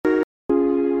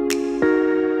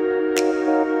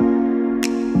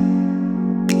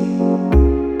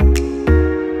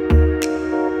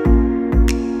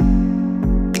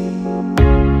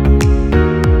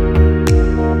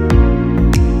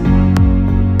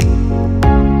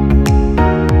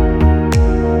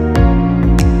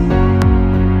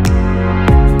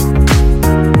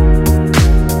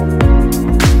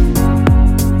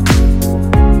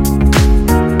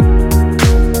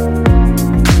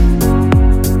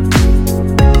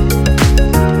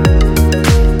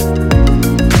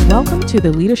to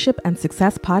the Leadership and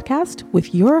Success Podcast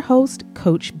with your host,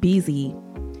 Coach BZ.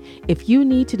 If you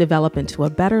need to develop into a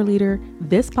better leader,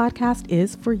 this podcast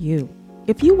is for you.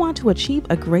 If you want to achieve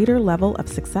a greater level of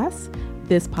success,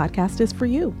 this podcast is for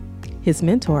you. His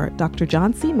mentor, Dr.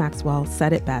 John C. Maxwell,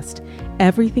 said it best: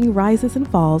 everything rises and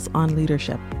falls on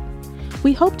leadership.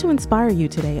 We hope to inspire you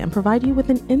today and provide you with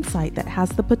an insight that has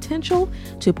the potential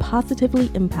to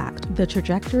positively impact the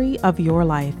trajectory of your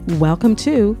life. Welcome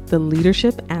to the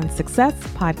Leadership and Success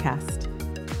Podcast.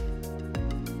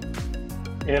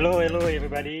 Hello,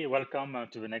 everybody. Welcome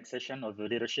to the next session of the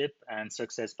Leadership and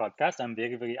Success Podcast. I'm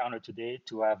very honored today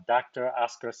to have Dr.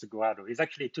 Oscar Segurado. He's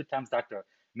actually a two-time doctor,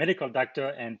 medical doctor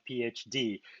and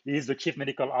PhD. He is the Chief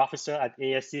Medical Officer at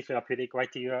ASC Therapeutic right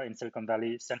here in Silicon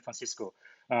Valley, San Francisco.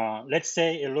 Let's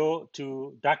say hello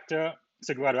to Dr.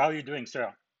 Segurado. How are you doing,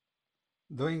 sir?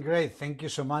 Doing great. Thank you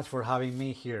so much for having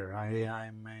me here.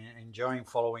 I'm enjoying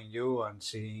following you and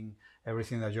seeing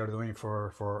everything that you're doing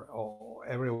for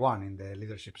everyone in the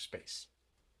leadership space.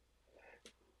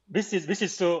 This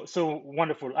is so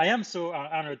wonderful. I am so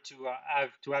honored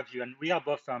to have you, and we are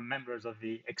both members of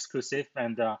the exclusive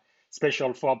and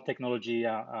special Forbes Technology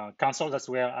Council. That's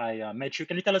where I met you.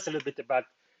 Can you tell us a little bit about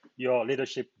your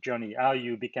leadership journey? How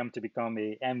you become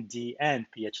a MD and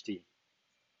PhD?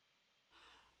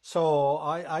 So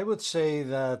I would say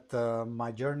that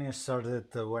my journey started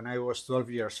when I was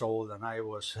 12 years old and I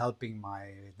was helping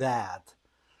my dad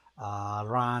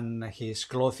run his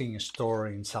clothing store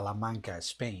in Salamanca,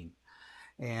 Spain.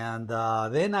 And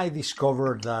then I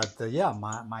discovered that,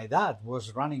 my dad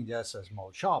was running just a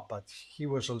small shop, but he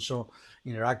was also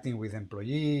interacting with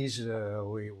employees,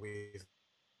 with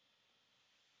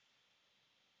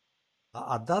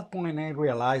at that point, I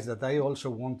realized that I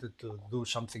also wanted to do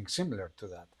something similar to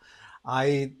that.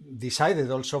 I decided,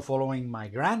 also following my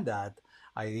granddad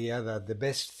idea, that the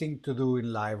best thing to do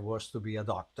in life was to be a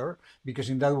doctor, because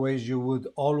in that way you would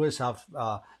always have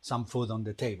some food on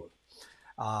the table.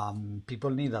 People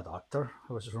need a doctor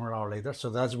sooner or later, so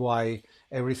that's why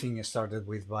everything started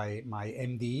with my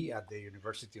MD at the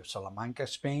University of Salamanca,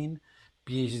 Spain,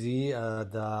 PhD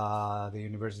at the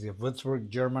University of Würzburg,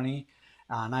 Germany,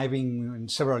 and I've been in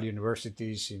several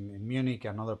universities in Munich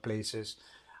and other places,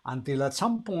 until at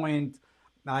some point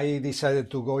I decided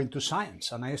to go into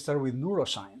science, and I started with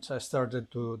neuroscience. I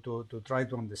started to try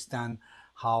to understand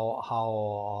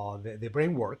how the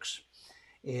brain works.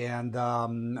 And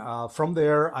from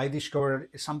there, I discovered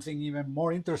something even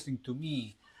more interesting to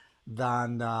me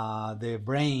than the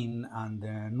brain and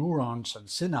the neurons and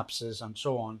synapses and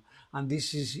so on. And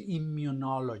this is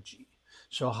immunology.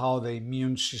 So how the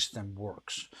immune system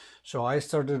works. So I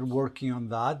started working on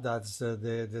that. That's the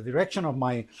direction of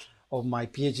my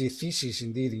PhD thesis,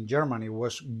 indeed, in Germany,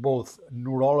 was both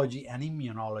neurology and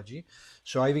immunology.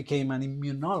 So I became an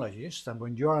immunologist. And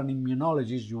when you're an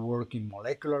immunologist, you work in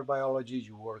molecular biology,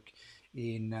 you work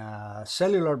in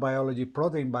cellular biology,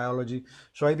 protein biology.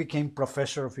 So I became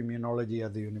professor of immunology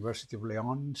at the University of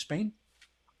León in Spain.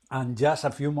 And just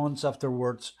a few months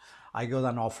afterwards, I got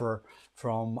an offer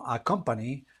from a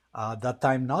company, that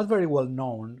time not very well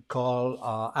known, called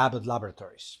Abbott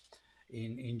Laboratories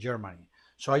in Germany.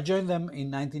 So I joined them in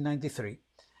 1993,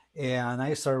 and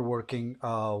I started working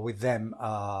with them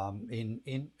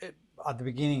in at the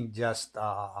beginning just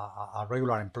a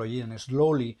regular employee, and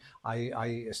slowly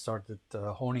I started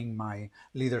honing my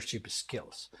leadership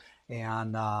skills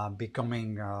and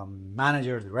becoming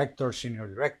manager, director, senior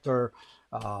director,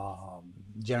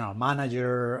 general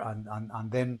manager,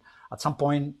 and then at some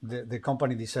point the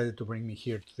company decided to bring me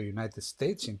here to the United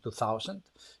States in 2000.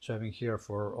 So I've been here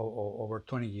for over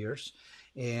 20 years.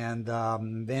 And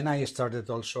then I started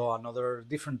also another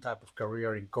different type of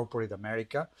career in corporate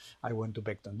America. I went to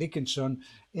Becton Dickinson,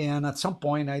 and at some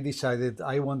point I decided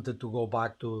I wanted to go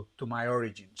back to my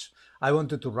origins. I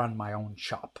wanted to run my own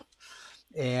shop.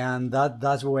 And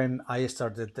that's when I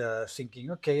started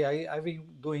thinking, okay, I've been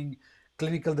doing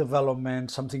clinical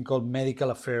development, something called medical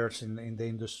affairs in the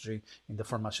industry, in the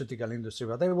pharmaceutical industry,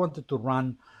 but I wanted to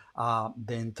run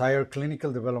the entire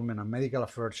clinical development and medical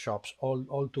affairs shops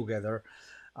all together.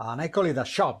 And I call it a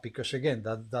shop because, again,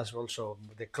 that's also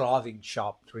the clothing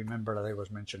shop, remember, that I was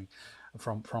mentioning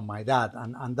from my dad.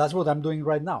 And that's what I'm doing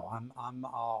right now. I'm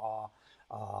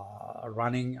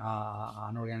running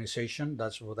an organization.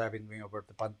 That's what I've been doing over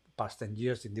the past 10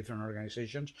 years in different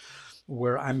organizations,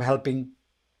 where I'm helping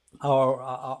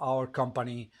our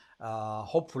company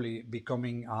hopefully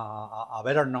becoming a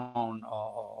better known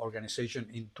organization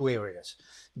in two areas: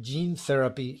 gene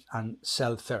therapy and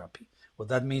cell therapy. What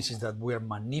that means is that we're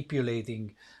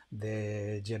manipulating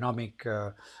the genomic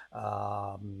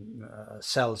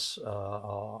cells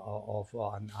of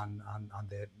and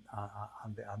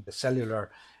the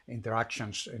cellular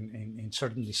interactions in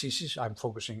certain diseases. I'm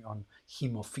focusing on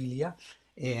hemophilia,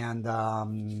 and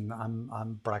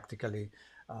I'm practically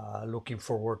looking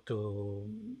forward to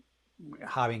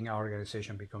having our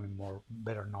organization becoming more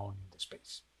better known in the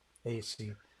space.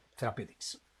 ASC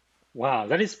Therapeutics. Wow,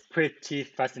 that is pretty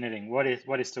fascinating. What is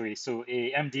story? So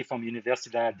a MD from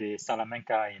Universidad de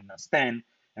Salamanca in Spain,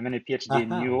 and then a PhD in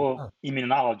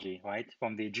neuroimmunology, right,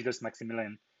 from the Julius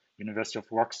Maximilian University of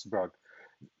Wurzburg.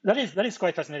 That is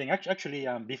quite fascinating. Actually,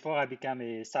 before I became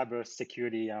a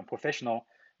cybersecurity professional,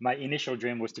 my initial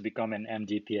dream was to become an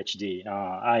MD PhD.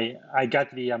 I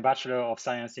got the Bachelor of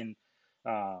Science in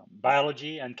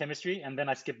biology and chemistry, and then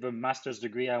I skipped the master's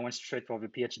degree. I went straight for the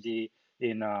PhD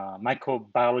in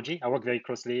microbiology. I work very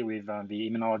closely with the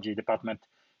immunology department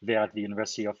there at the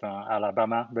University of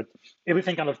Alabama. But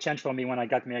everything kind of changed for me when I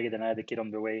got married and I had a kid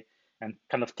on the way, and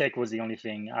kind of tech was the only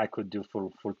thing I could do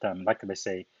full time. Like they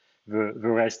say, the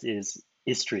rest is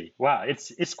history. Wow,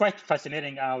 it's quite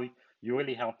fascinating how you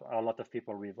really help a lot of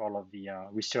people with all of the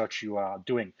research you are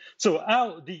doing. So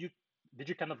how did you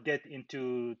kind of get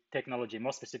into technology,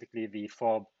 more specifically the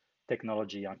FORB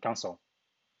Technology Council?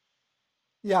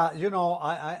 Yeah,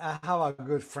 I have a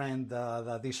good friend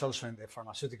that is also in the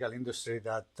pharmaceutical industry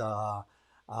that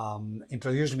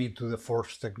introduced me to the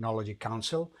Force Technology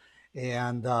Council,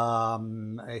 and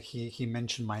he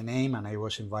mentioned my name, and I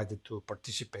was invited to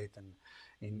participate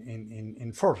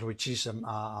in Force, which is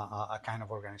a kind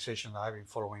of organization that I've been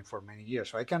following for many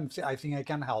years. So I think I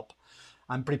can help.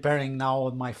 I'm preparing now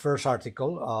my first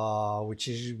article, which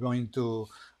is going to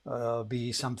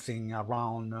be something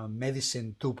around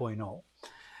medicine 2.0.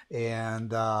 And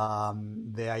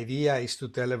the idea is to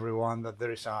tell everyone that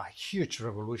there is a huge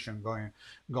revolution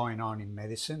going on in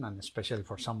medicine, and especially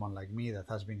for someone like me that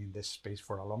has been in this space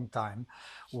for a long time,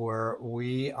 where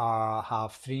we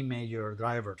have three major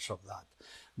drivers of that.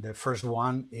 The first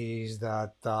one is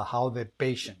that how the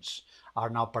patients are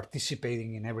now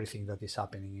participating in everything that is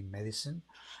happening in medicine.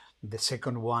 The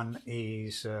second one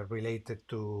is related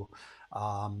to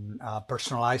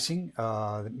personalizing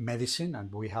medicine,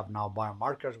 and we have now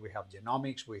biomarkers, we have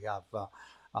genomics, we have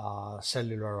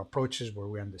cellular approaches where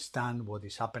we understand what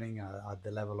is happening at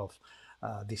the level of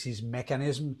disease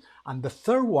mechanism. And the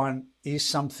third one is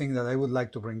something that I would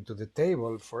like to bring to the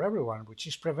table for everyone, which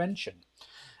is prevention.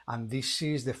 And this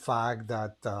is the fact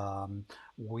that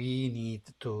we need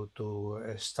to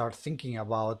start thinking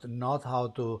about not how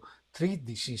to treat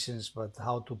diseases, but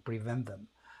how to prevent them.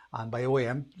 And by the way,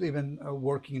 I'm even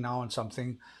working now on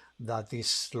something that is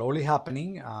slowly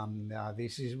happening.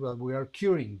 This is what we are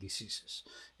curing diseases.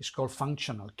 It's called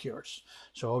functional cures.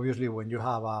 So obviously, when you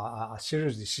have a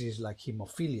serious disease like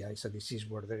hemophilia, it's a disease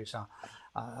where there is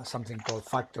something called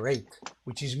factor VIII,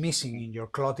 which is missing in your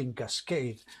clotting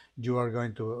cascade. You are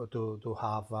going to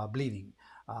have bleeding.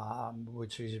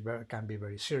 Which can be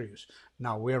very serious.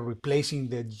 Now we are replacing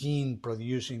the gene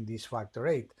producing this factor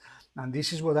VIII, and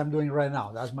this is what I'm doing right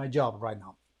now. That's my job right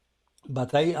now.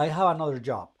 But I have another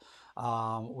job,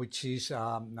 which is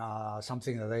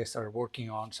something that I started working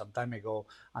on some time ago,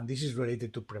 and this is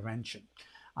related to prevention.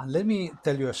 And let me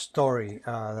tell you a story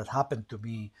that happened to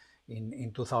me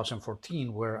in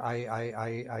 2014, where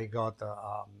I got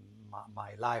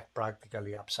my life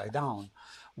practically upside down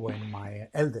when my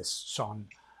eldest son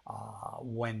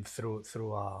went through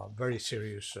a very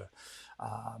serious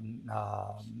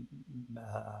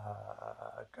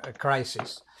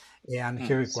crisis, and he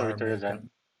Sorry required to hear that. medical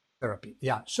therapy.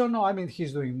 Yeah. So no, I mean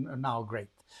he's doing now great,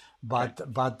 Okay.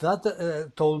 but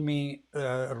that told me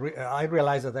I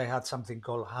realized that I had something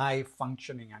called high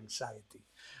functioning anxiety,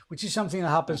 which is something that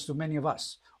happens to many of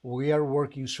us. We are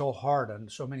working so hard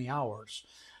and so many hours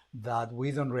that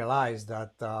we don't realize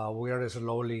that we are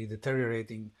slowly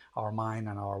deteriorating our mind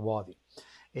and our body.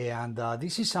 And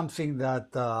this is something that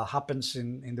happens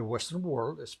in the Western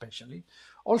world, especially.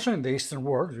 Also in the Eastern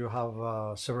world, you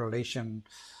have several Asian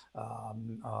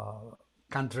um, uh,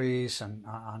 countries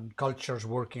and cultures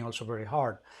working also very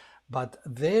hard. But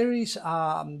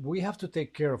we have to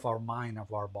take care of our mind,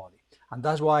 of our body. And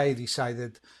that's why I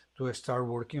decided to start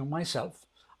working on myself.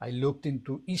 I looked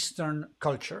into Eastern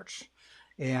cultures,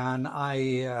 and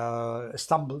I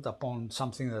stumbled upon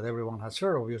something that everyone has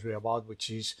heard, obviously, about, which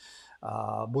is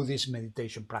Buddhist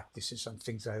meditation practices and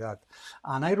things like that.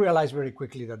 And I realized very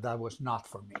quickly that that was not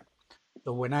for me.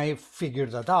 So when I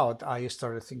figured that out, I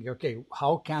started thinking, okay,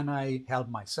 how can I help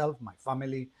myself, my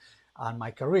family, and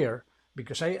my career?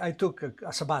 Because I took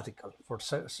a sabbatical for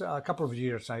a couple of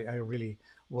years. I really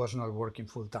was not working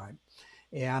full time.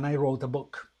 And I wrote a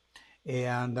book.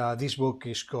 And this book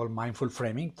is called Mindful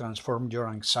Framing: Transform Your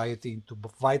Anxiety into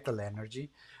Vital Energy.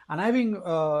 And I've been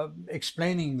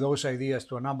explaining those ideas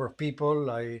to a number of people.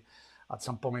 At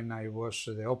some point, I was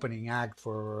the opening act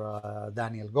for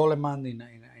Daniel Goleman in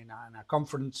a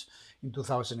conference in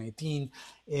 2018.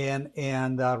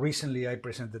 And recently, I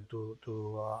presented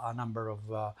to a number of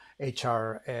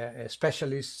HR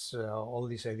specialists all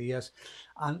these ideas.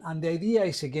 And the idea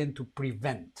is, again, to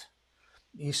prevent,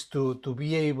 is to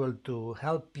be able to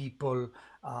help people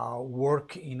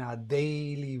work in a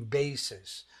daily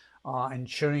basis,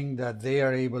 ensuring that they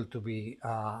are able to be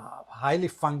highly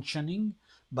functioning,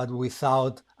 but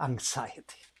without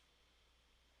anxiety.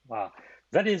 Wow,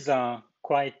 that is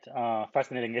quite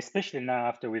fascinating, especially now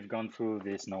after we've gone through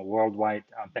this, worldwide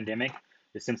pandemic.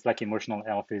 It seems like emotional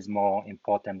health is more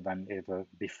important than ever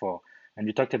before. And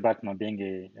you talked about, being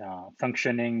a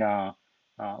functioning.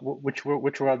 Which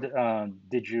word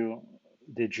did you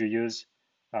use?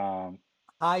 Um,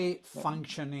 High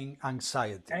functioning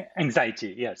anxiety.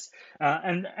 Anxiety, yes,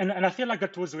 and I feel like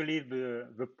that was really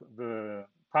the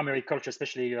primary culture,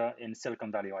 especially in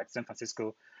Silicon Valley, right? San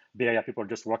Francisco, Bay Area, people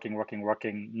just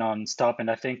working non-stop, and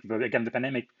I think again the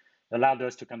pandemic allowed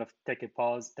us to kind of take a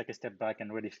pause, take a step back,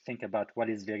 and really think about what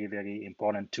is very, very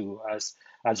important to us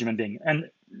as human beings. And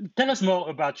tell us more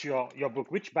about your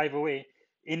book, which, by the way,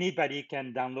 anybody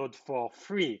can download for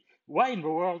free. Why in the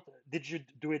world did you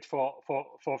do it for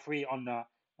free on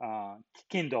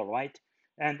Kindle, right?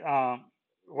 And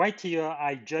right here,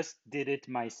 I just did it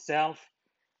myself.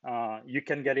 You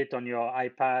can get it on your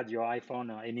iPad, your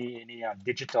iPhone, or any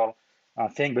digital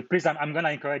thing. But please, I'm going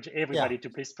to encourage Yeah, everybody to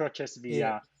please purchase the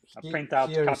here, printout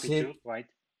here is copy it. too, right?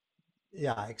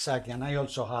 Yeah, exactly. And I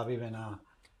also have even a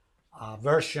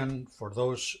version for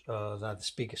those that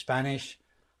speak Spanish.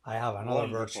 I have another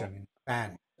version Wonderful. in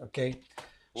Spanish. Okay.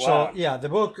 So Wow. yeah, the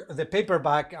book, the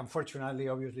paperback, unfortunately,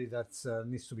 obviously that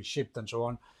needs to be shipped and so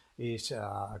on, is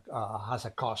has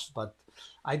a cost. But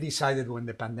I decided when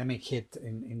the pandemic hit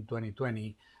in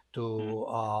 2020 to Mm,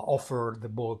 offer the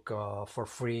book for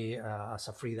free as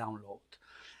a free download.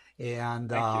 And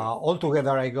thank you.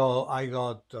 altogether, I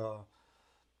got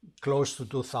close to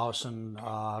 2,000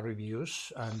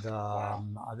 reviews, and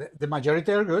Wow. the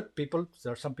majority are good people.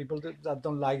 There are some people that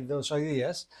don't like those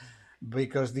ideas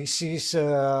because this is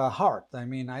hard. I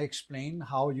mean, I explain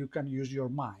how you can use your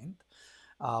mind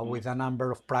Mm, with a number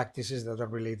of practices that are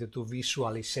related to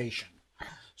visualization.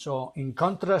 So, in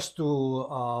contrast to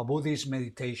Buddhist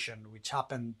meditation, which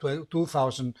happened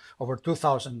 2000, over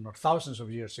 2,000 or thousands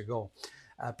of years ago,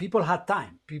 people had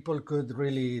time. People could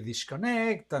really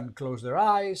disconnect and close their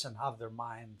eyes and have their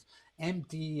mind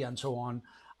empty and so on.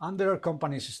 And there are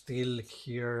companies still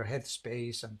here,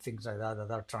 Headspace and things like that,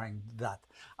 that are trying that.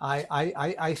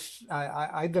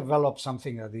 I developed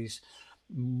something that is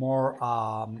more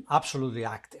absolutely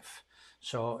active.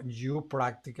 So you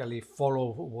practically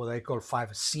follow what I call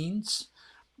 5 scenes.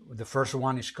 The first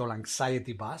one is called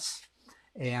Anxiety Bus,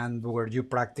 and where you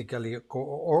practically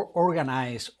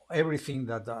organize everything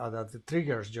that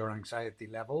triggers your anxiety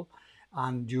level,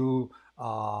 and you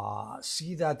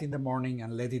see that in the morning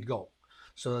and let it go.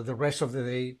 So that the rest of the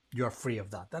day you are free of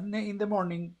that. And in the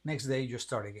morning, next day, you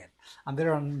start again. And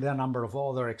there are a number of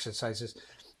other exercises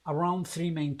around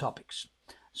 3 main topics.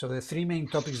 So the 3 main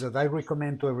topics that I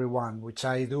recommend to everyone, which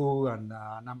I do, and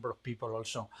a number of people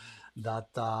also that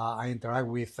I interact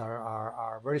with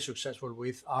are very successful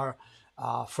with, are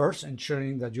first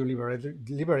ensuring that you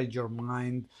liberate your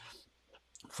mind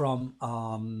from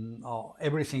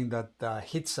everything that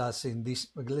hits us in this,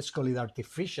 let's call it,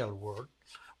 artificial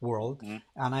world. mm,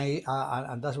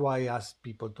 And that's why I ask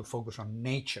people to focus on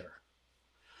nature.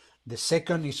 The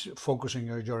second is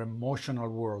focusing on your emotional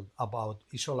world. About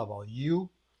It's all about you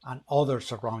and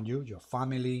others around you, your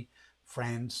family,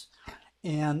 friends.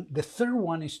 And the third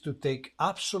one is to take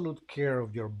absolute care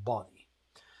of your body,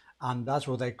 and that's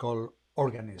what I call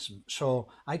organism. So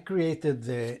I created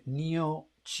the Neo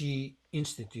Chi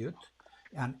Institute,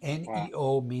 and wow.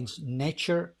 NEO means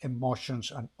nature, emotions,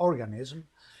 and organism.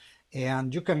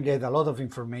 And you can get a lot of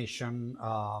information,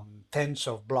 tens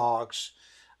of blogs,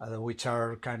 which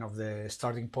are kind of the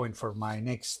starting point for my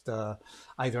next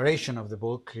iteration of the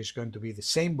book. It's going to be the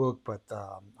same book, but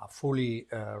a fully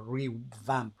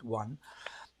revamped one,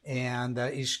 and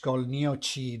it's called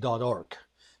neochi.org.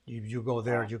 If you go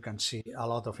there, Wow. you can see a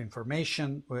lot of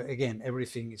information. Again,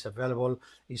 everything is available.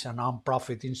 It's a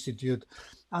non-profit institute,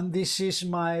 and this is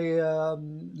my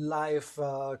life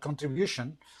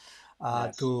contribution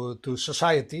Yes. to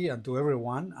society and to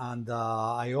everyone. And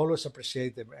I always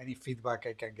appreciate any feedback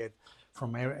I can get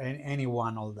from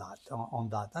anyone on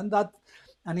that. And that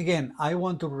And again, I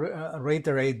want to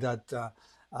reiterate that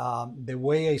the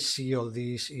way I see all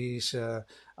this is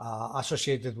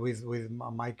associated with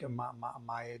my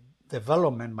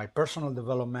development, my personal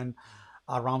development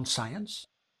around science,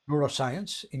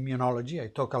 neuroscience, immunology. I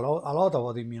talk a lot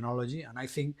about immunology, and I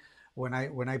think when I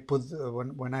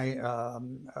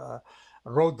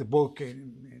wrote the book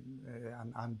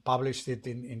and published it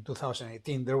in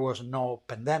 2018, there was no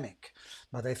pandemic,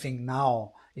 but I think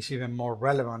now it's even more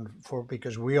relevant for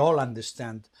because we all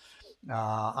understand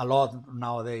a lot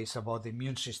nowadays about the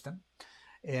immune system.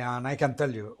 And I can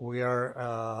tell you,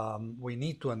 we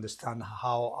need to understand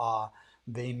how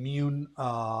the immune,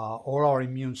 all our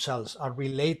immune cells are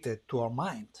related to our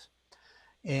mind.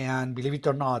 And believe it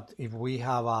or not, if we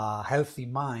have a healthy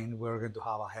mind, we're going to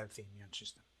have a healthy immune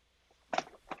system.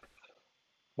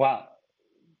 Wow,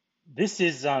 this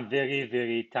is very,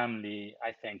 very timely,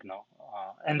 I think, no?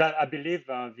 And I believe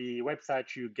the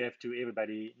website you gave to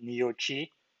everybody,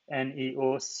 Neoci,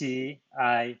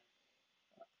 NEOCI.org,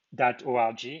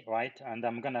 right? And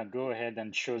I'm gonna go ahead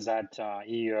and show that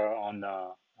here on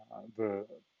the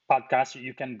podcast.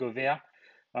 You can go there,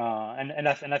 and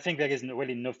I think there is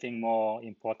really nothing more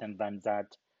important than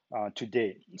that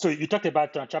today. So you talked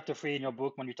about chapter 3 in your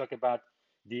book when you talk about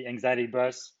the anxiety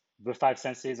bus, the five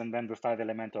senses, and then the five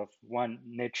element of one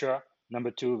nature,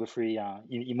 number two the three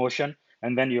emotion,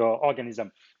 and then your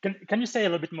organism. Can you say a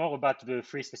little bit more about the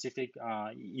three specific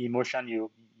emotion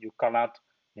you call out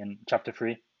in chapter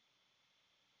 3?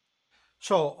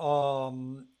 So,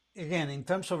 again, in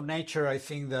terms of nature, I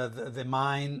think that the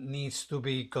mind needs to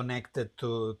be connected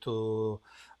to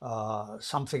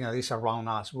something that is around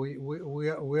us. We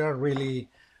are really,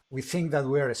 we think that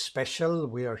we are special,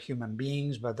 we are human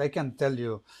beings, but I can tell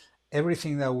you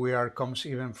everything that we are comes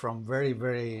even from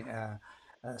very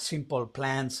simple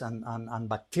plants and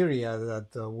bacteria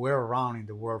that were around in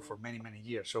the world for many, many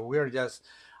years. So we are just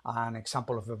an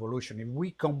example of evolution. If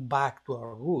we come back to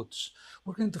our roots,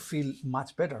 we're going to feel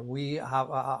much better. We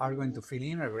are going to feel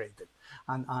integrated.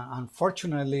 And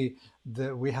unfortunately,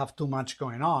 we have too much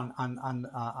going on.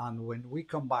 And when we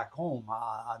come back home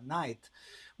at night,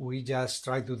 we just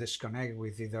try to disconnect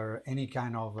with either any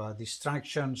kind of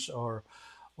distractions or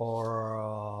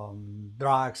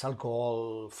drugs,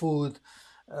 alcohol, food,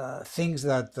 things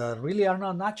that really are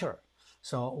not natural.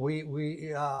 So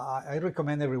I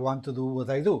recommend everyone to do what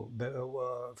I do.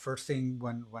 First thing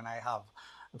when I have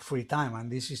free time,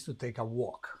 and this is to take a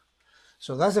walk.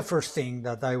 So that's the first thing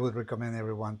that I would recommend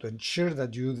everyone to ensure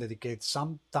that you dedicate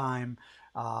some time,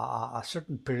 a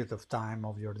certain period of time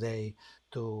of your day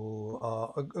to,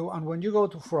 and when you go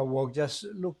for a walk, just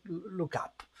look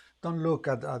up. Don't look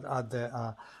at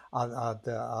the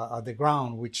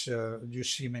ground, which you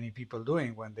see many people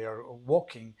doing when they are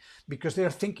walking, because they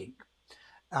are thinking,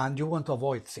 and you want to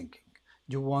avoid thinking.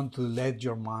 You want to let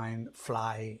your mind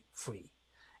fly free,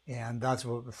 and that's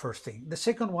what the first thing. The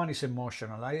second one is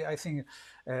emotional. I think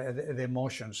the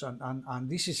emotions, and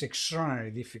this is extraordinarily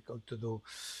difficult to do,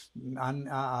 and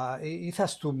it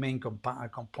has two main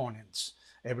components.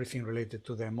 Everything related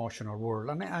to the emotional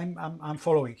world, and I'm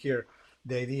following here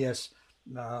the ideas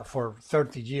for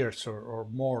 30 years or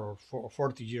more, or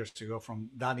 40 years ago, from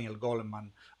Daniel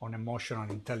Goleman on emotional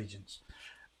intelligence,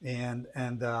 and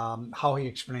how he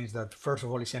explains that first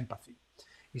of all is empathy,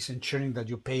 is ensuring that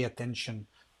you pay attention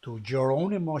to your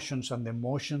own emotions and the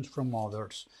emotions from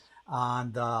others,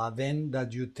 and then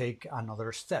that you take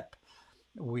another step,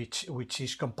 which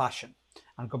is compassion.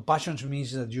 And compassion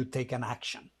means that you take an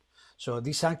action. So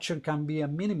this action can be a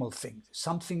minimal thing,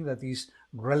 something that is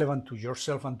relevant to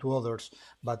yourself and to others,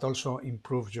 but also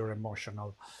improves your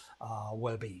emotional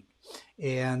well-being.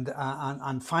 And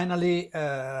finally,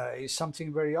 is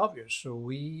something very obvious. So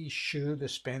we should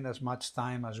spend as much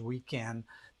time as we can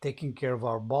taking care of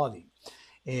our body,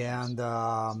 and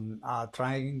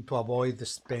trying to avoid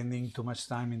spending too much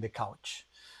time in the couch,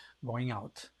 going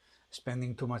out,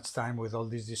 spending too much time with all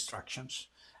these distractions,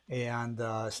 and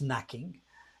snacking,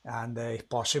 and if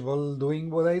possible, doing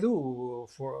what I do.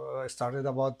 I started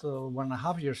about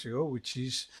 1.5 years ago, which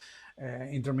is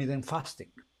intermittent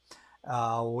fasting,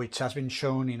 which has been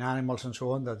shown in animals and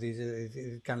so on that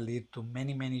it can lead to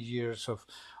many, many years of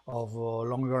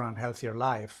longer and healthier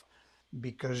life,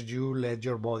 because you let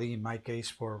your body, in my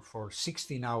case, for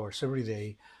 16 hours every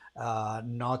day,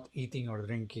 not eating or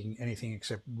drinking anything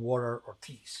except water or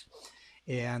teas.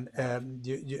 And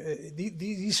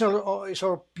these are it's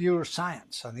all pure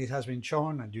science, and it has been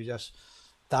shown. And you just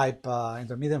type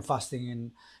intermittent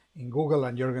fasting in Google,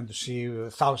 and you're going to see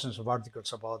thousands of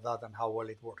articles about that and how well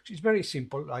it works. It's very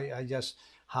simple. I just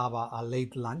have a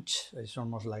late lunch. It's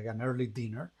almost like an early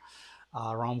dinner,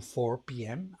 around 4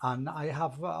 p.m. and I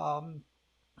have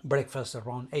breakfast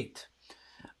around 8.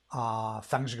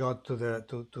 Thanks God to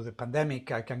the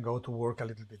pandemic, I can go to work a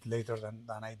little bit later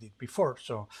than I did before.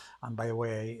 So, and by the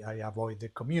way, I avoid the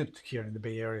commute here in the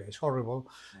Bay Area. It's horrible,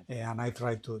 and I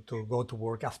try to go to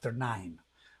work after 9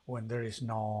 when there is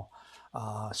no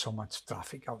so much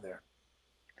traffic out there.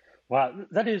 Well,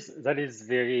 that is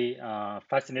very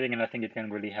fascinating, and I think it can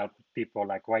really help people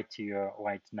like right here,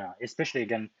 right now, especially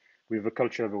again with the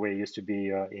culture the way it used to be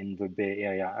in the Bay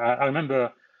Area. I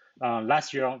remember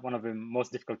last year, one of the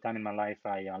most difficult time in my life,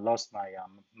 I lost my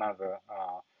mother,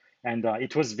 and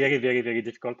it was very, very, very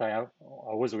difficult. I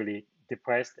was really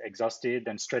depressed, exhausted,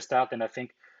 and stressed out, and I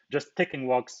think just taking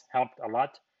walks helped a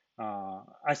lot.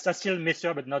 I still miss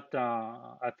her, but not.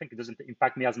 I think it doesn't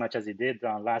impact me as much as it did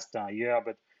last year.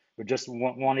 But we just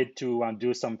wanted to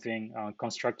do something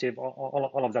constructive.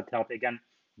 All of that helped. Again,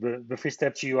 the three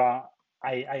steps you are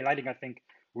highlighting, I think,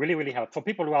 really, really help for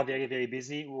people who are very, very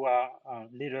busy, who are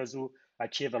leaders who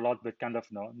achieve a lot but kind of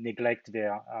neglect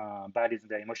their bodies and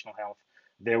their emotional health.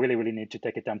 They really, really need to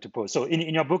take a time to pause. So,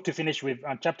 in your book, to finish with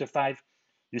chapter 5,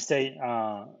 you say,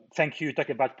 thank you. You talk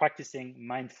about practicing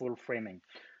mindful framing.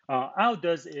 How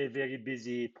does a very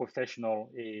busy professional,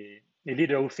 a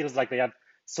leader who feels like they have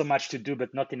so much to do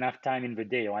but not enough time in the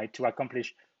day, right, to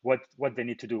accomplish what they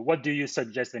need to do, what do you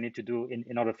suggest they need to do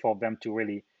in order for them to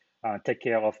really take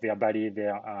care of their body,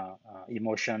 their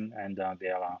emotion, and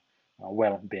their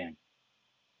well-being?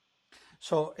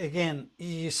 So again,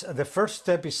 is the first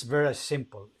step is very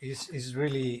simple. Is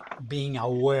really being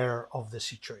aware of the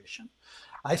situation.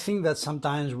 I think that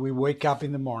sometimes we wake up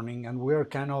in the morning and we're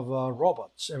kind of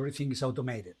robots. Everything is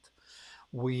automated.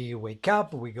 We wake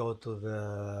up, we go to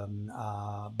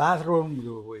the bathroom,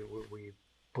 we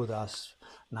put us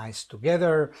nice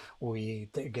together, we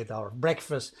get our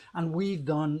breakfast, and we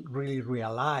don't really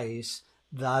realize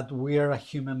that we are a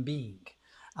human being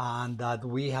and that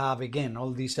we have again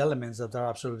all these elements that are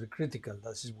absolutely critical.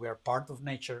 That is, we are part of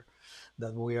nature,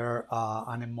 that we are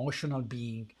an emotional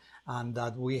being, and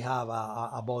that we have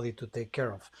a body to take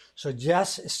care of. So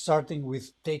just starting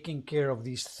with taking care of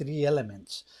these three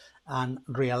elements and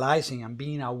realizing and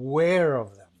being aware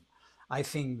of them, I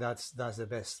think that's the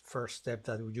best first step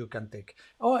that you can take.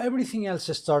 Oh, everything else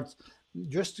starts.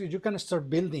 Just you can start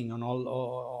building on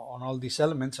all these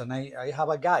elements, and I have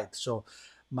a guide. So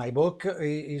my book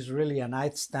is really a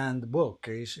nightstand book.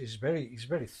 It's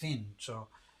very thin. So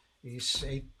it's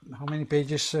eight. How many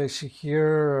pages I see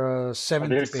here?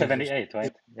 70 There's pages. 78,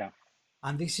 right? Yeah.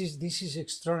 And this is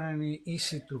extraordinarily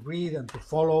easy to read and to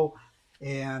follow.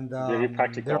 And Very there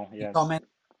practical, are yes. comments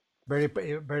very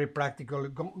very practical,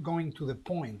 going to the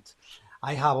point.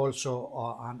 I have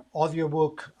also an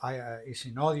audiobook. Is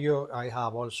in audio. I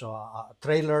have also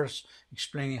trailers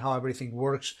explaining how everything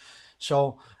works.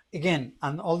 So again,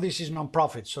 and all this is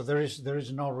non-profit, so there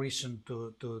is no reason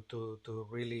to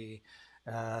really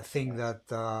think Yes.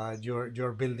 that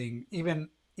you're building even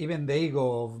the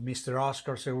ego of Mr.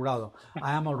 Oscar Segurado.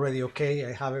 I am already okay.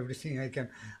 I have everything I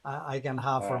can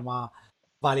have Uh, from a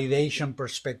validation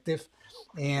perspective,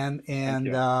 and Thank and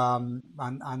you. um,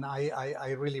 and, and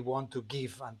I really want to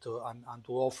give and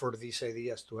to offer these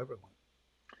ideas to everyone.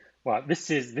 Well,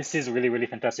 this is really, really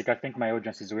fantastic. I think my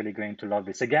audience is really going to love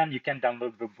this. Again, you can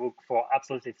download the book for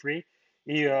absolutely free.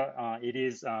 Here it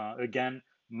is again,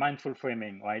 mindful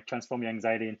framing, right? Transform your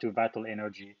anxiety into vital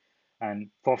energy,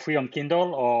 and for free on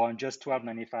Kindle or just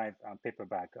 12.95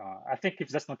 paperback. I think if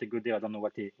that's not a good deal, I don't know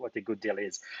what a good deal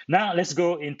is. Now let's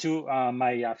go into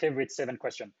my favorite 7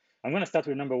 question. I'm going to start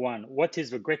with number 1. What is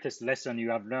the greatest lesson you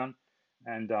have learned,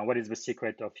 and what is the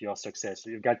secret of your success?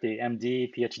 You've got the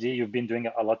MD, PhD. You've been doing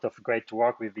a lot of great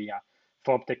work with the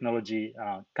Forbes Technology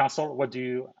Council. What do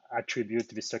you attribute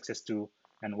this success to,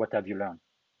 and what have you learned?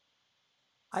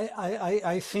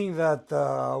 I think that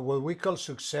what we call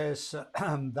success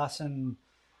doesn't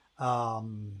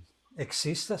um,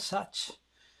 exist as such.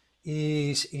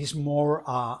 Is more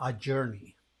a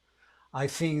journey. I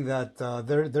think that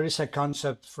there is a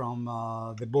concept from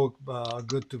the book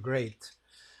Good to Great,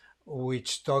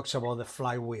 which talks about the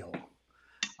flywheel.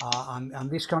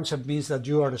 And this concept means that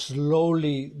you are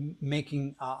slowly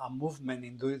making a movement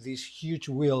into this huge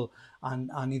wheel,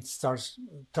 and it starts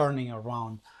turning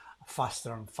around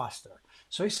faster and faster.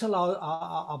 So it's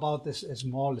about this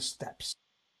small steps.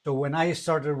 So when I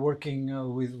started working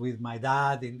with my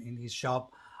dad in his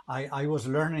shop, I was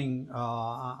learning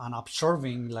and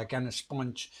observing like an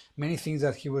sponge many things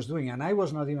that he was doing, and I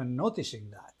was not even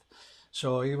noticing that.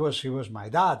 So he was my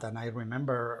dad, and I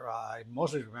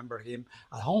mostly remember him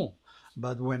at home.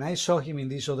 But when I saw him in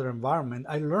this other environment,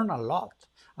 I learned a lot,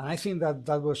 And I think that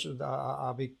that was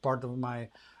a big part of my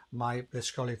let's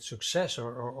call it success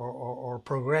or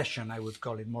progression. I would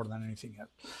call it more than anything else.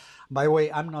 By the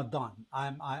way, I'm not done.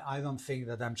 I don't think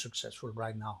that I'm successful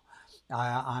right now.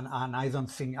 And I don't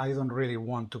think I don't really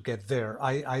want to get there.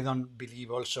 I don't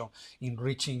believe also in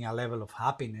reaching a level of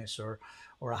happiness or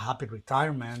a happy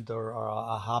retirement or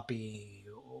a happy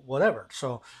whatever.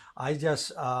 So I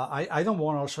don't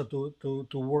want also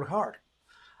to work hard.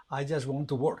 I just want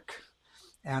to work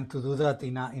and to do that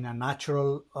in a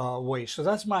natural way. So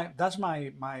that's my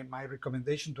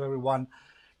recommendation to everyone,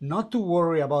 not to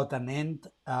worry about an end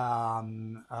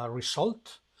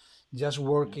result. Just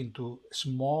work into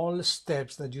small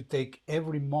steps that you take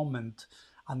every moment,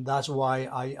 and that's why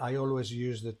I always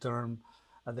use the term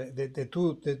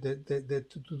the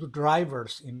two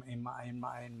drivers in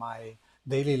my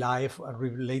daily life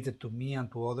related to me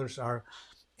and to others are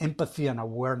empathy and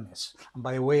awareness. And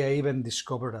by the way, I even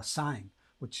discovered a sign,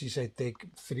 which is I take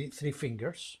three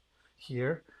fingers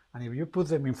here, and if you put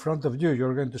them in front of you,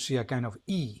 you're going to see a kind of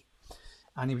E.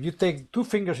 And if you take two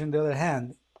fingers in the other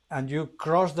hand and you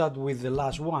cross that with the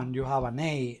last one, you have an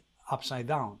A upside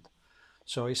down.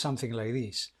 So it's something like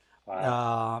this.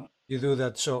 Wow. You do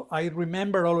that. So I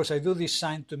remember always I do this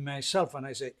sign to myself and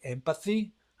I say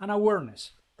empathy and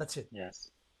awareness. That's it.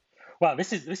 Yes. Well,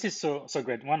 this is so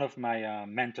great. One of my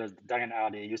mentors, Darren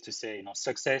Hardy, used to say,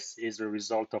 success is a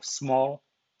result of small,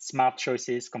 smart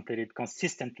choices completed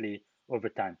consistently over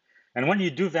time. And when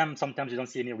you do them, sometimes you don't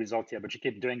see any result here, but you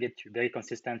keep doing it very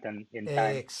consistent, and in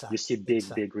time you see Exactly. big,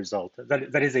 Exactly. big result.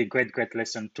 That is a great, great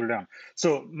lesson to learn.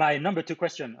 So my number two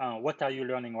question: what are you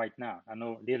learning right now? I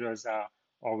know leaders are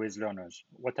always learners.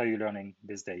 What are you learning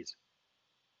these days?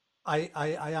 I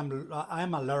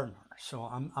am a learner, so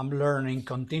I'm learning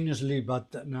continuously,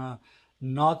 but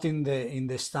not in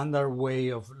the standard way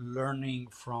of learning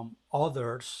from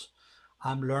others.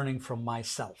 I'm learning from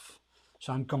myself.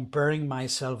 So I'm comparing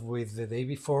myself with the day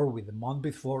before, with the month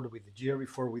before, with the year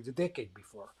before, with the decade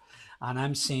before, and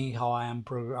I'm seeing how I am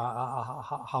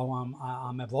how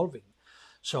I'm evolving.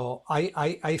 So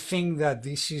I think that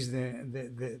this is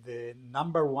the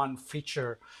number one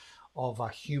feature of a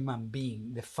human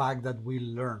being, the fact that we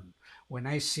learn. When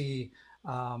I see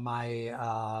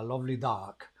my lovely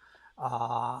dog,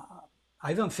 uh,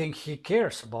 I don't think he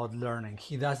cares about learning.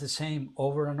 He does the same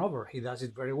over and over. He does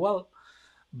it very well,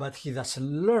 but he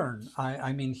doesn't learn.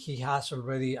 I mean, he has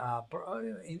already,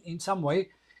 in some way,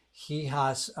 he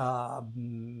has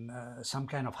some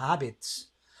kind of habits,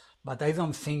 but I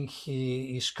don't think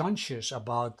he is conscious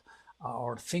about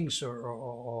or thinks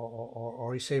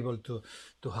or is able to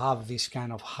have this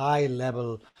kind of high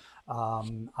level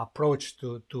approach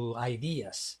to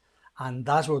ideas. And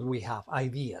that's what we have,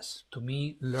 ideas. To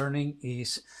me, learning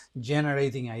is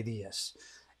generating ideas.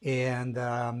 And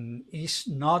it's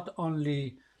not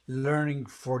only learning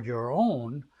for your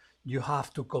own, you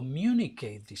have to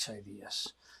communicate these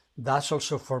ideas. That's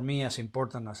also for me as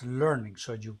important as learning.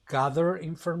 So you gather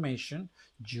information,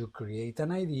 you create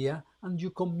an idea, and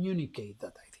you communicate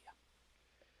that idea.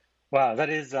 Wow, that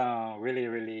is really,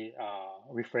 really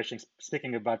refreshing.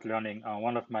 Speaking about learning,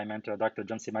 one of my mentor, Dr.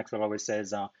 John C. Maxwell, always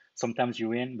says, sometimes you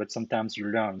win, but sometimes you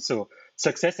learn. So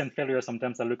success and failure,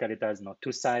 sometimes I look at it as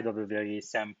two sides of the very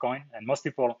same coin. And most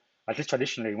people, at least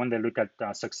traditionally, when they look at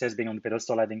success being on the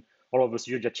pedestal, having all of those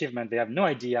huge achievements, they have no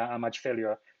idea how much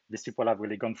failure these people have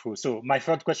really gone through. So my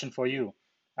third question for you,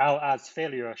 how has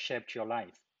failure shaped your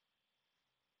life?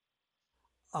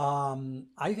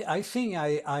 I think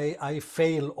I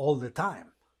fail all the time.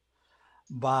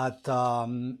 But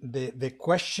the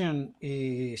question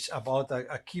is about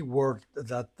a key word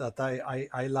that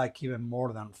I like even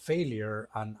more than failure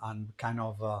and kind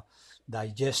of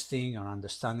digesting or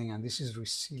understanding, and this is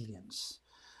resilience.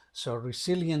 So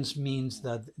resilience means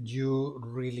that you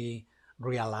really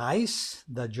realize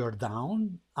that you're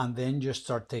down and then you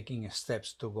start taking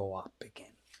steps to go up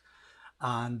again.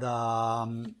 And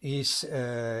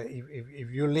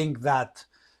if you link that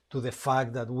to the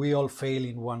fact that we all fail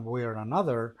in one way or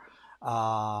another,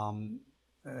 um,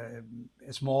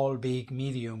 small, big,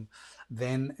 medium,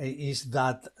 then is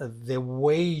that the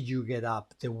way you get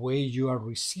up, the way you are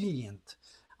resilient,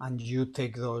 and you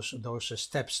take those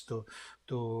steps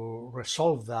to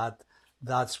resolve that.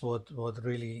 That's what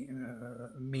really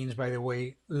means, by the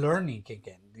way, learning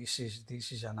again. This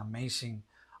is an amazing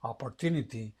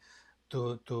opportunity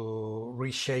to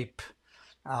reshape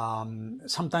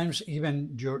sometimes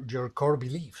even your core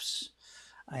beliefs.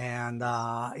 And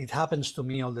it happens to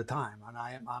me all the time. And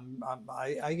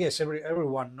I guess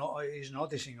everyone is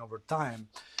noticing over time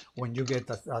when you get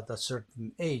at a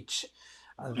certain age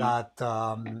Mhm. that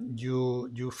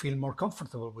you feel more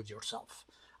comfortable with yourself.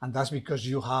 and that's because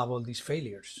you have all these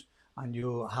failures and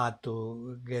you had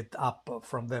to get up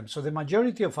from them. So the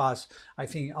majority of us, I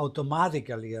think,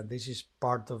 automatically, and this is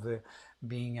part of the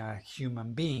being a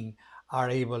human being, are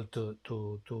able to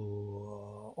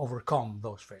overcome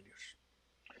those failures.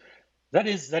 That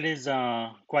is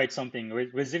quite something.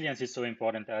 Resilience is so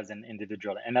important as an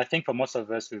individual, and I think for most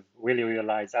of us, we've really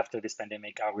realized after this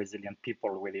pandemic how resilient people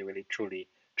really, really, truly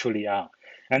are.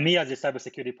 And me, as a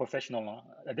cybersecurity professional,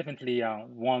 I definitely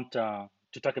want to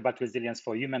talk about resilience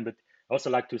for human, but I also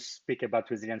like to speak about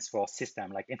resilience for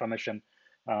system, like information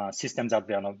systems out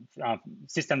there.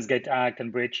 Systems get hacked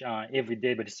and breached every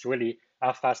day, but it's really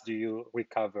how fast do you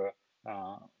recover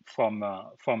from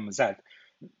that.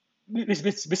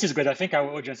 This is great. I think our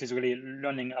audience is really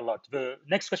learning a lot. The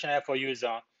next question I have for you is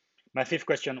my fifth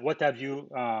question. What have you,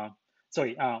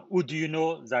 who do you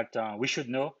know that we should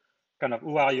know? Kind of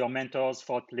who are your mentors,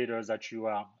 thought leaders that you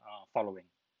are following?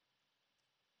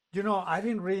 I've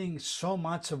been reading so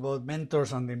much about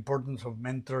mentors and the importance of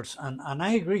mentors, and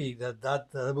I agree that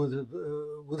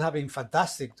would have been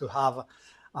fantastic to have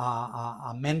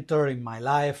a mentor in my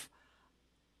life.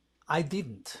 I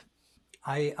didn't.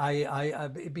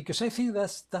 Because I think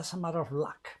that's a matter of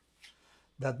luck.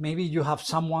 That maybe you have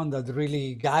someone that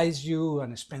really guides you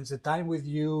and spends the time with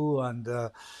you, and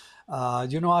I've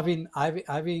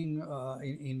been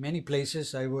in many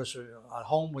places. I was at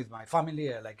home with my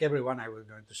family, like everyone. I was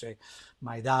going to say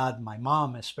my dad, my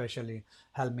mom especially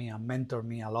helped me and mentor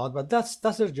me a lot, but that's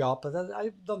their job. But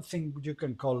I don't think you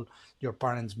can call your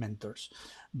parents mentors.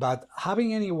 But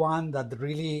having anyone that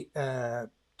really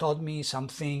taught me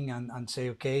something, and say,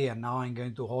 okay, and now I'm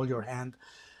going to hold your hand.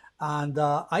 And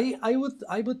I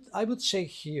would say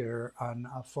here, and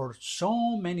for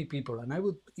so many people, and I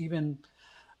would even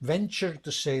venture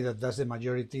to say that that's the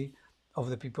majority of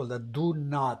the people that do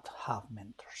not have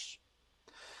mentors.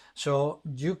 So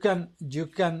you can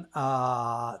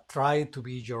try to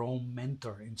be your own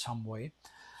mentor in some way,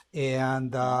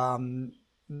 and Mhm.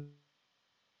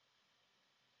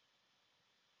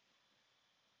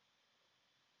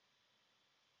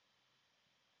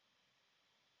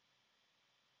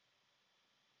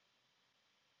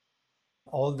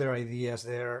 all their ideas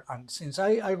there. And since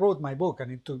I wrote my book, and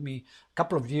it took me a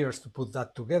couple of years to put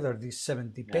that together, these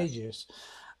 70 Yes. pages,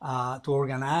 to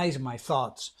organize my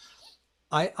thoughts,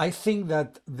 I think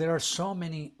that there are so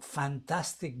many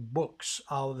fantastic books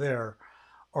out there,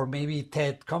 or maybe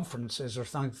TED conferences or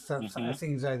Hmm.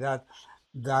 things like that,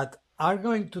 that are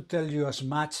going to tell you as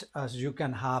much as you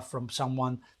can have from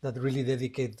someone that really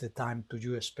dedicates the time to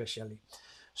you, especially.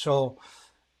 So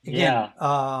again, Yeah.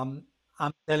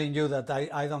 I'm telling you that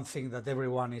I don't think that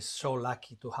everyone is so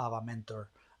lucky to have a mentor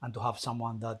and to have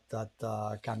someone that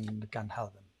can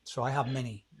help them. So I have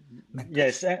many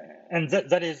Yes, mentors. and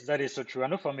that is so true. I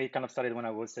know for me, it kind of started when I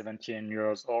was 17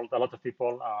 years old. A lot of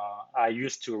people I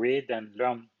used to read and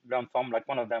learn from. Like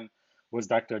one of them was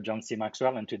Dr. John C.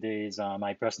 Maxwell, and today is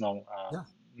my personal Yeah.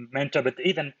 mentor. But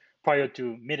even prior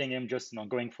to meeting him, just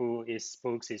going through his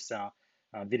books, his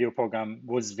video program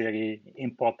was very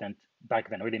important back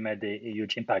then. Really made a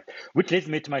huge impact. Which leads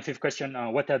me to my fifth question: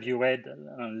 what have you read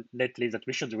lately that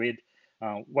we should read?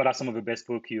 What are some of the best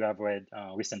books you have read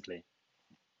recently?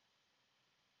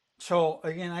 So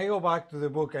again, I go back to the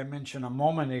book I mentioned a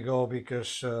moment ago,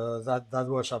 because that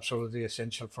was absolutely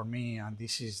essential for me. And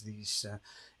this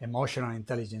emotional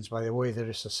intelligence. By the way, there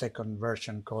is a second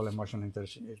version called Emotional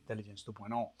Intelligence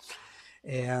 2.0,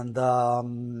 and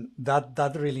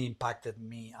that really impacted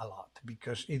me a lot,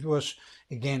 because it was,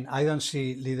 again, I don't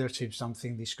see leadership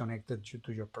something disconnected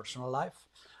to your personal life.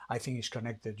 I think it's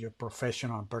connected. Your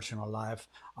professional and personal life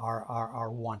are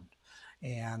one,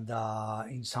 and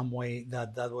in some way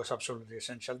that was absolutely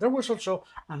essential. There was also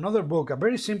another book, a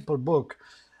very simple book,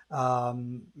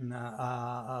 called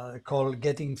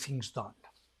Getting Things Done,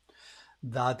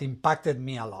 that impacted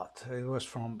me a lot. It was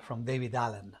from David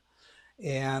Allen,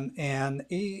 and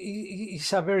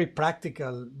it's a very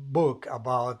practical book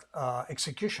about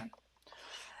execution,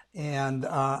 and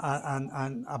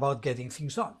about getting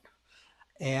things done.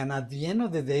 And at the end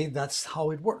of the day, that's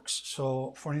how it works.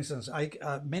 So, for instance,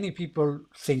 many people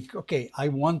think, okay, I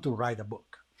want to write a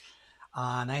book,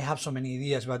 and I have so many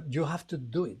ideas, but you have to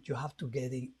do it. You have to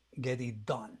get it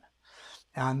done.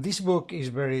 And this book is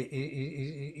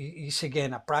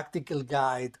again a practical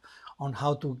guide on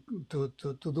how to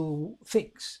do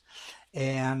things,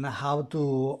 and how to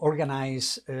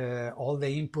organize all the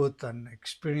input and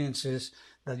experiences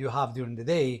that you have during the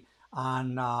day,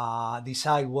 and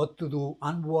decide what to do,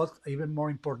 and what, even more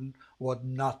important, what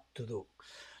not to do.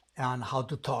 and how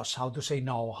to toss, how to say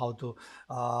no, how to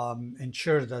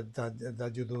ensure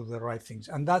that you do the right things.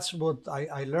 And that's what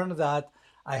I learned. That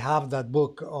I have that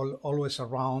book always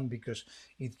around because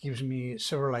it gives me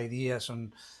several ideas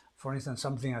on, for instance,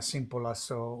 something as simple as,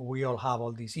 so we all have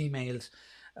all these emails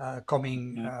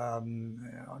coming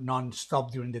Mhm.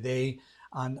 non-stop during the day,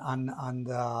 and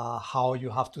how you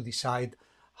have to decide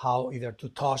how either to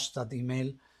toss that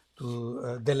email,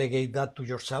 to delegate that to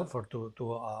yourself, or to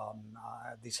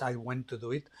decide when to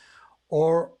do it,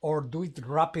 or do it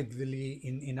rapidly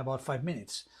in about 5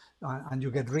 minutes, and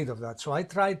you get rid of that. So I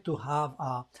try to have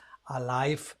a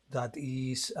life that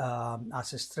is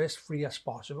as stress free as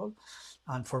possible,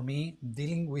 and for me,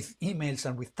 dealing with emails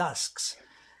and with tasks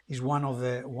is one of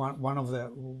the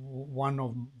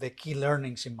key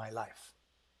learnings in my life.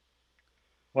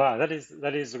 Wow, that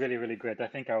is really really great. I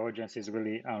think our audience is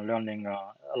really learning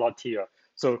a lot here.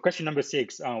 So, question number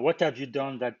six: what have you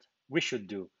done that we should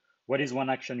do? What is one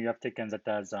action you have taken that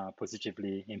has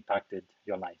positively impacted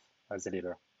your life as a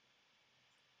leader?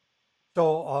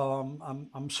 So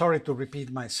I'm sorry to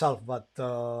repeat myself, but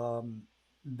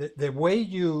the way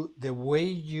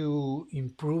you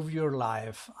improve your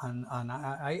life, and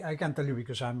I can tell you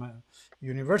because I'm a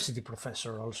university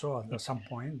professor also at some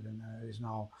point, and is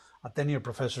now a 10-year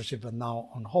professorship, but now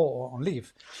on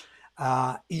leave,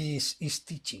 is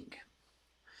teaching.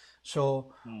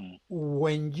 So Hmm,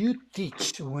 when you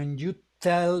teach, when you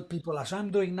tell people, as I'm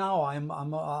doing now,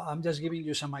 I'm just giving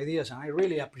you some ideas, and I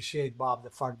really appreciate, Bob, the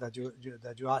fact that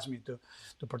you asked me to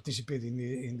participate in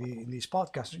this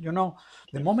podcast. The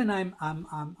sure. moment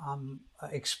I'm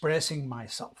expressing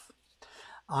myself,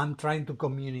 I'm trying to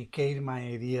communicate my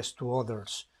ideas to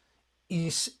others,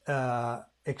 is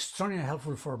extraordinarily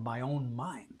helpful for my own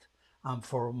mind and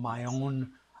for my Yes,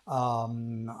 own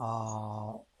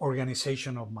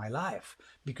organization of my life,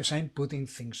 because I'm putting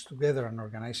things together and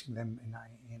organizing them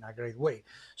in a great way.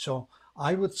 So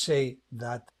I would say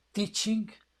that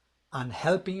teaching and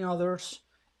helping others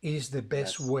is the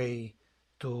best yes. way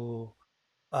to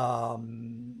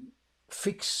um,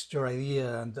 fix your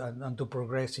idea, and to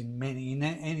progress in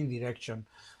any direction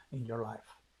in your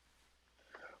life.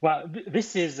 Well,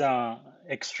 this is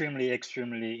extremely,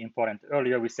 extremely important.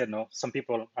 Earlier, we said no, some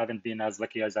people haven't been as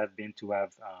lucky as I've been to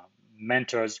have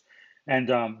mentors. And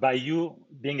by you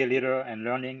being a leader and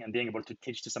learning and being able to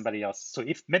teach to somebody else. So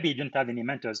if maybe you didn't have any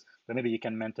mentors, but maybe you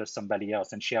can mentor somebody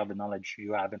else and share the knowledge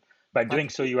you have. And by doing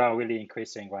Exactly. so, you are really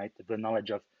increasing, right, the knowledge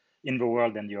of in the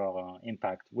world and your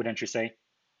impact, wouldn't you say?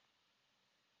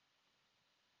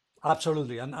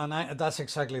 Absolutely, that's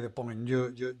exactly the point. You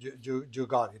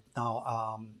got it.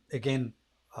 Now, again,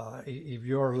 if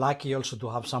you're lucky also to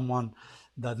have someone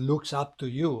that looks up to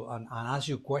you and asks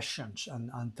you questions,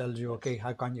 and tells you, okay, Yes,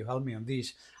 how can you help me on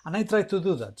this? And I try to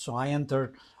do that. So I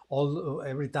entered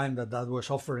every time that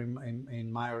was offered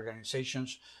in my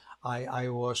organizations. I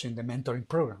was in the mentoring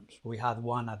programs. We had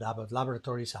one at Abbott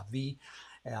Laboratories, AbbVie.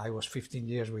 I was 15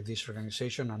 years with this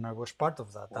organization, and I was part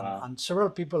of that. And, wow, and several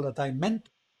people that I mentored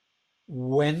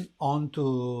went on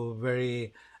to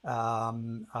very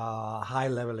high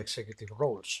level executive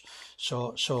roles.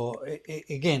 So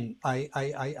again, I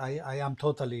am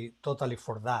totally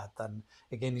for that. And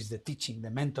again, it's the teaching, the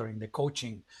mentoring, the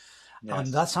coaching, and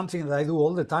yes, that's something that I do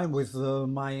all the time with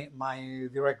my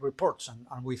direct reports,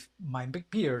 and with my big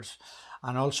peers,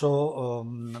 and also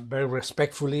very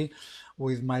respectfully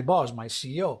with my boss, my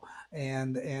CEO,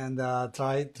 and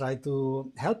try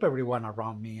to help everyone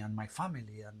around me, and my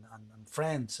family, and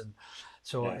friends, and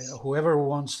so yes. whoever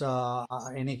wants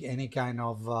any kind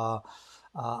of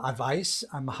advice,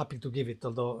 I'm happy to give it.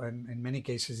 Although in many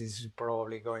cases it's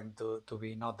probably going to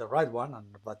be not the right one,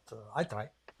 but I try.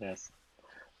 Yes.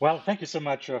 Well, thank you so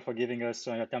much for giving us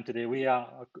your time today. We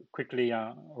are quickly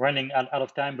running out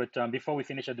of time, but before we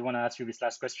finish, I do want to ask you this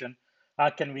last question. How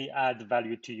can we add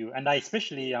value to you? And I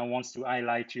especially want to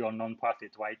highlight your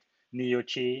nonprofit, right?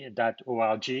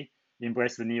 neochi.org,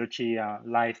 embrace the neochi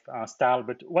life style.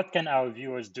 But what can our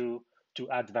viewers do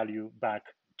to add value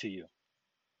back to you?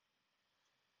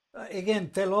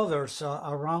 Again, tell others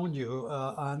around you,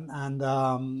 and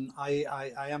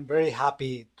I am very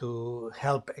happy to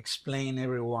help explain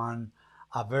everyone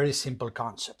a very simple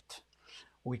concept,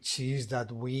 which is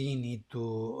that we need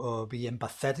to be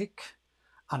empathetic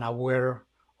and aware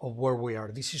of where we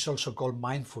are. This is also called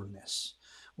mindfulness,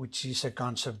 which is a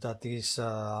concept that is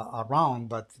around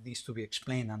but needs to be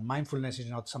explained. And mindfulness is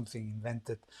not something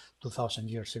invented 2000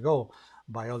 years ago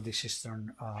by all these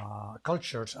Eastern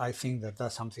cultures. I think that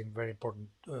that's something very important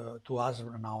to us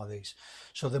nowadays.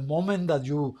 So the moment that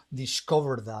you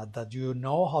discover that you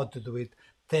know how to do it,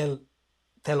 tell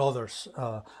tell others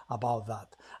about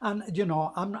that. And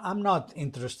I'm not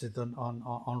interested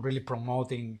on really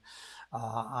promoting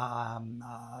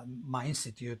my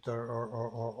institute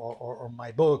or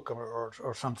my book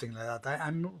or something like that.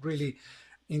 I'm really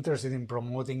interested in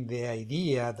promoting the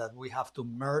idea that we have to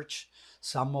merge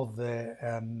some of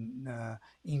the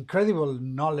incredible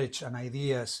knowledge and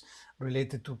ideas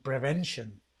related to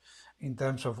prevention in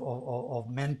terms of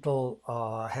mental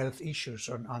health issues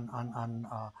and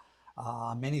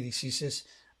many diseases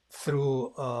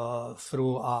through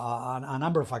a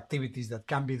number of activities that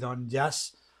can be done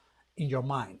just in your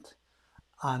mind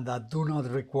and that do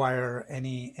not require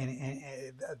any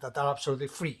that are absolutely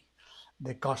free.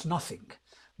 They cost nothing,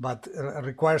 but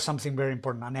require something very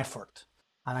important: an effort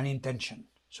and an intention.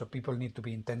 So people need to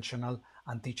be intentional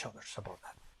and teach others about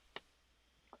that.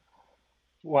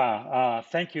 Wow,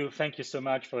 thank you so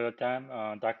much for your time,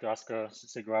 Dr. Oscar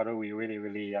Segurado. We really,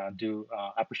 really do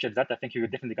appreciate that. I think you're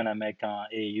definitely going to make a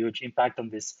huge impact on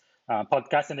this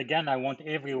podcast. And again, I want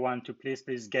everyone to please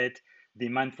get the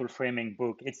Mindful Framing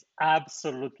book. It's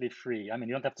absolutely free. I mean,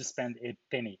 you don't have to spend a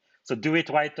penny. So do it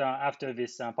right after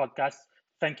this podcast.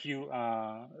 Thank you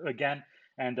again.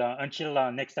 And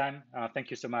until next time,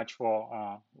 thank you so much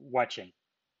for watching.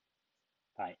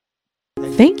 Bye.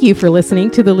 Thank you for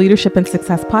listening to the Leadership and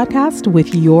Success Podcast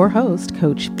with your host,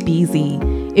 Coach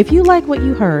BZ. If you like what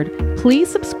you heard,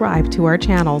 please subscribe to our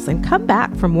channels and come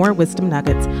back for more wisdom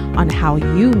nuggets on how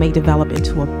you may develop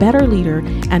into a better leader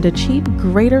and achieve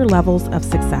greater levels of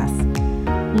success.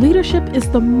 Leadership is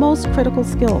the most critical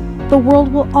skill. The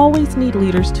world will always need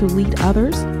leaders to lead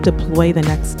others, deploy the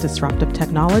next disruptive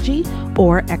technology,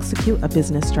 or execute a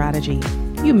business strategy.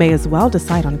 You may as well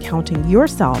decide on counting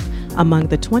yourself among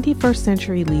the 21st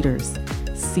century leaders.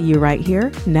 See you right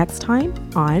here next time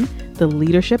on the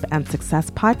Leadership and Success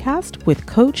Podcast with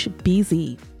Coach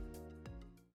BZ.